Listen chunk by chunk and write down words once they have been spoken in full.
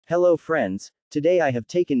Hello friends, today I have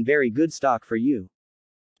taken very good stock for you.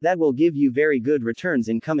 That will give you very good returns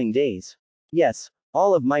in coming days. Yes,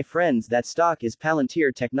 all of my friends, that stock is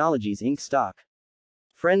Palantir Technologies Inc. stock.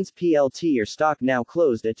 Friends, PLTR stock now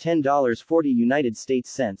closed at $10.40 United States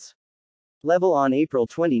cents. Level on April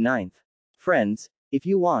 29th. Friends, if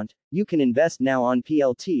you want, you can invest now on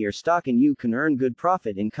PLTR stock and you can earn good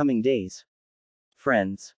profit in coming days.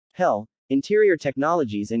 Friends, hell, Interior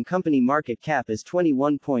Technologies and company market cap is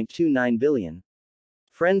 $21.29 billion.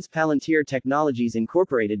 Friends, Palantir Technologies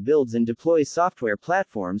Incorporated builds and deploys software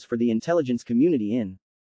platforms for the intelligence community in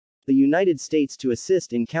the United States to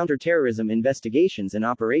assist in counterterrorism investigations and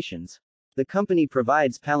operations. The company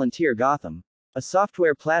provides Palantir Gotham, a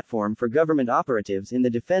software platform for government operatives in the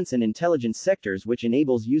defense and intelligence sectors which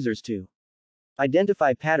enables users to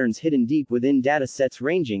identify patterns hidden deep within data sets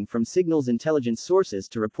ranging from signals intelligence sources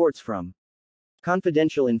to reports from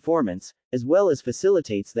confidential informants, as well as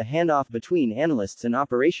facilitates the handoff between analysts and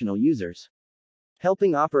operational users,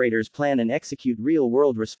 helping operators plan and execute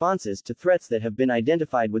real-world responses to threats that have been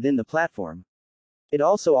identified within the platform. It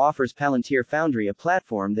also offers Palantir Foundry, a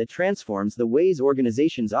platform that transforms the ways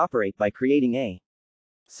organizations operate by creating a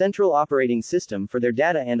central operating system for their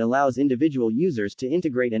data and allows individual users to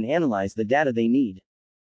integrate and analyze the data they need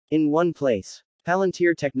in one place.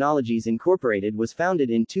 Palantir Technologies Incorporated was founded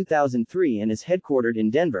in 2003 and is headquartered in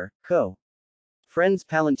Denver, Co. Friends,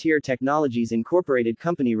 Palantir Technologies Incorporated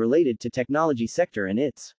company related to technology sector and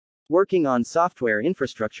it's working on software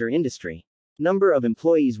infrastructure industry. Number of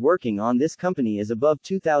employees working on this company is above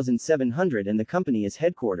 2,700 and the company is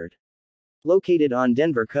headquartered located on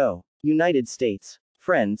Denver, Co. United States.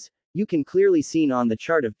 Friends, you can clearly seen on the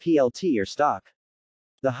chart of PLTR stock.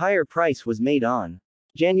 The higher price was made on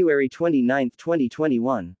January 29,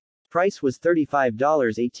 2021. Price was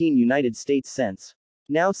 $35.18 United States cents.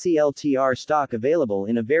 Now PLTR stock available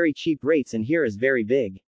in a very cheap rates, and here is very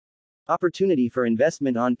big opportunity for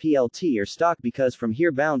investment on PLTR stock because from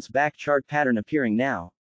here bounce back chart pattern appearing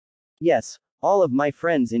now. Yes, all of my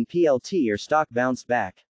friends in PLTR stock bounced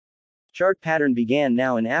back. Chart pattern began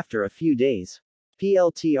now and after a few days.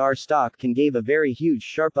 PLTR stock can give a very huge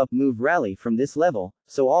sharp up move rally from this level,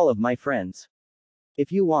 so all of my friends,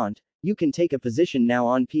 if you want, you can take a position now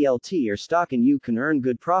on PLTR stock and you can earn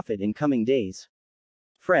good profit in coming days.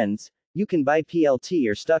 Friends, you can buy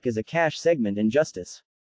PLTR stock as a cash segment and justice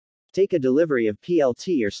take a delivery of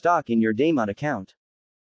PLTR stock in your Daemon account.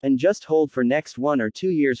 And just hold for next 1 or 2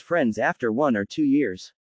 years. Friends, after 1 or 2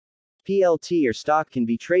 years, PLTR stock can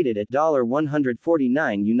be traded at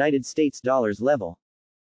 $149 United States dollars level.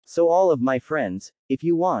 So all of my friends, if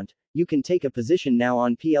you want, you can take a position now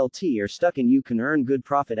on PLTR stock and you can earn good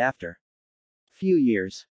profit after few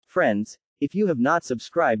years. Friends, if you have not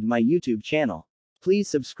subscribed my YouTube channel, please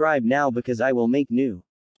subscribe now because I will make new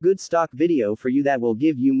good stock video for you that will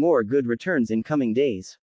give you more good returns in coming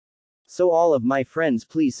days. So all of my friends,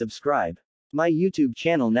 please subscribe my YouTube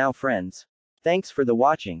channel now friends. Thanks for the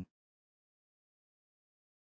watching.